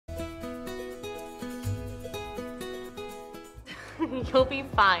You'll be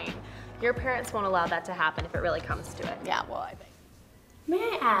fine. Your parents won't allow that to happen if it really comes to it. Yeah, well, I think. May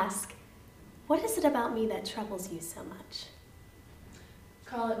I ask, what is it about me that troubles you so much?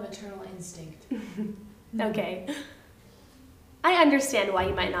 Call it maternal instinct. Okay. I understand why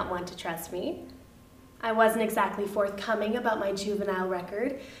you might not want to trust me. I wasn't exactly forthcoming about my juvenile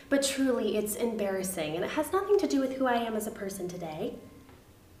record, but truly it's embarrassing, and it has nothing to do with who I am as a person today.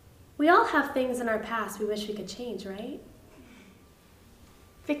 We all have things in our past we wish we could change, right?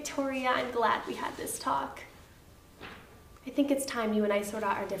 Victoria, I'm glad we had this talk. I think it's time you and I sort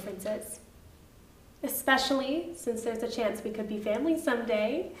out our differences. Especially since there's a chance we could be family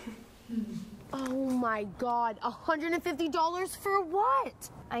someday. Oh my God, $150 for what?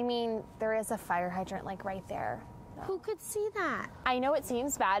 I mean, there is a fire hydrant like right there. Who could see that? I know it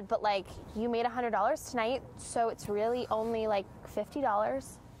seems bad, but like you made $100 tonight, so it's really only like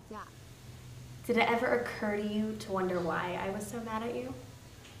 $50. Yeah. Did it ever occur to you to wonder why I was so mad at you?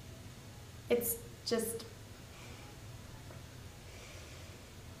 It's just...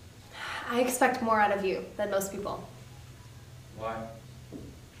 I expect more out of you than most people. Why?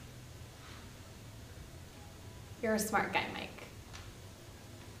 You're a smart guy, Mike.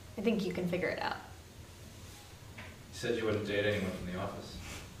 I think you can figure it out. You said you wouldn't date anyone from the office.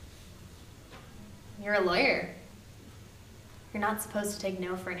 You're a lawyer. You're not supposed to take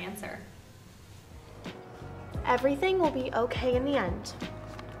no for an answer. Everything will be okay in the end.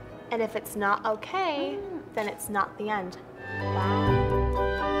 And if it's not okay, then it's not the end. Wow.